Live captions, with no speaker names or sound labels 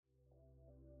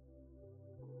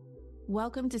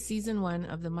Welcome to Season 1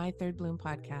 of the My Third Bloom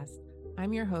podcast.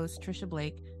 I'm your host, Trisha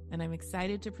Blake, and I'm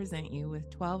excited to present you with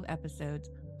 12 episodes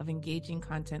of engaging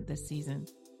content this season.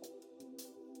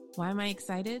 Why am I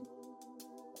excited?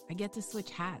 I get to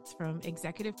switch hats from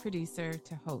executive producer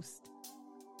to host.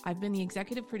 I've been the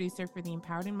executive producer for the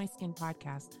Empowered in My Skin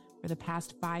podcast for the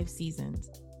past 5 seasons,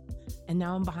 and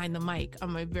now I'm behind the mic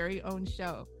on my very own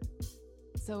show.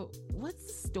 So what's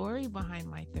the story behind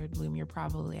My Third Bloom, you're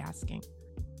probably asking?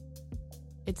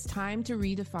 It's time to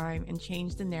redefine and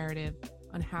change the narrative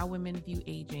on how women view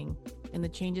aging and the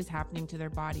changes happening to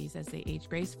their bodies as they age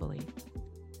gracefully.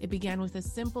 It began with a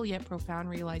simple yet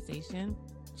profound realization: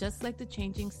 just like the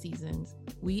changing seasons,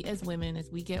 we as women,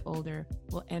 as we get older,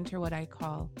 will enter what I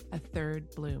call a third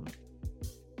bloom,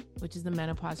 which is the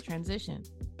menopause transition.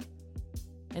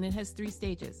 And it has 3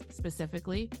 stages,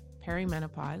 specifically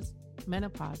perimenopause,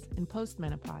 menopause, and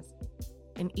postmenopause.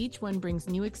 And each one brings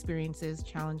new experiences,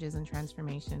 challenges, and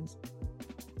transformations.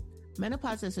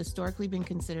 Menopause has historically been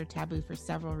considered taboo for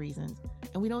several reasons,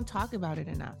 and we don't talk about it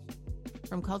enough.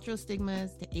 From cultural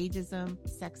stigmas to ageism,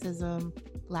 sexism,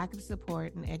 lack of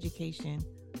support, and education,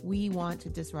 we want to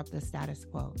disrupt the status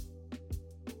quo.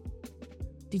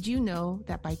 Did you know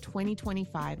that by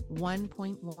 2025,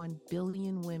 1.1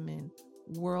 billion women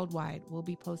worldwide will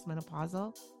be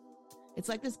postmenopausal? It's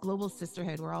like this global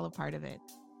sisterhood. We're all a part of it.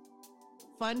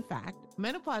 Fun fact,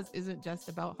 menopause isn't just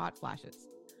about hot flashes,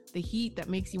 the heat that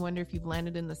makes you wonder if you've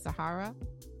landed in the Sahara.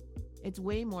 It's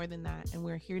way more than that, and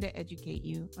we're here to educate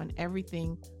you on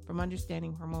everything from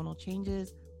understanding hormonal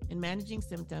changes and managing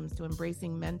symptoms to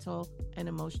embracing mental and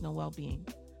emotional well-being,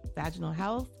 vaginal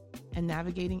health, and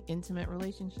navigating intimate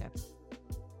relationships.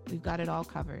 We've got it all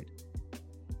covered.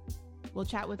 We'll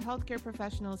chat with healthcare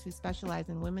professionals who specialize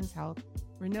in women's health,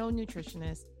 renowned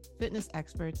nutritionists, fitness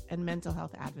experts, and mental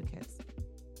health advocates.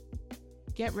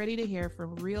 Get ready to hear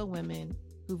from real women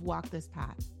who've walked this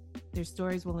path. Their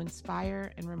stories will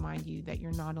inspire and remind you that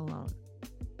you're not alone.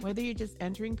 Whether you're just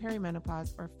entering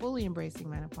perimenopause or fully embracing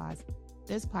menopause,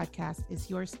 this podcast is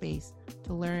your space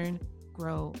to learn,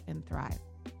 grow, and thrive.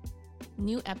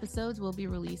 New episodes will be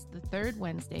released the 3rd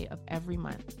Wednesday of every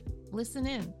month. Listen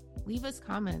in, leave us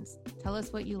comments, tell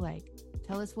us what you like,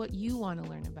 tell us what you want to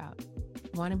learn about.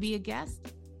 Want to be a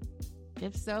guest?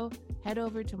 If so, head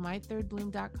over to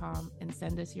mythirdbloom.com and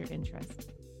send us your interest.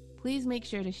 Please make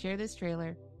sure to share this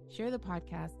trailer, share the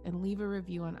podcast, and leave a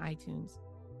review on iTunes.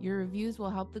 Your reviews will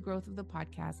help the growth of the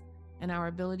podcast and our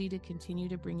ability to continue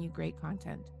to bring you great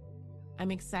content.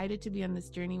 I'm excited to be on this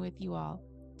journey with you all.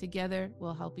 Together,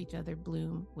 we'll help each other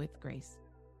bloom with grace.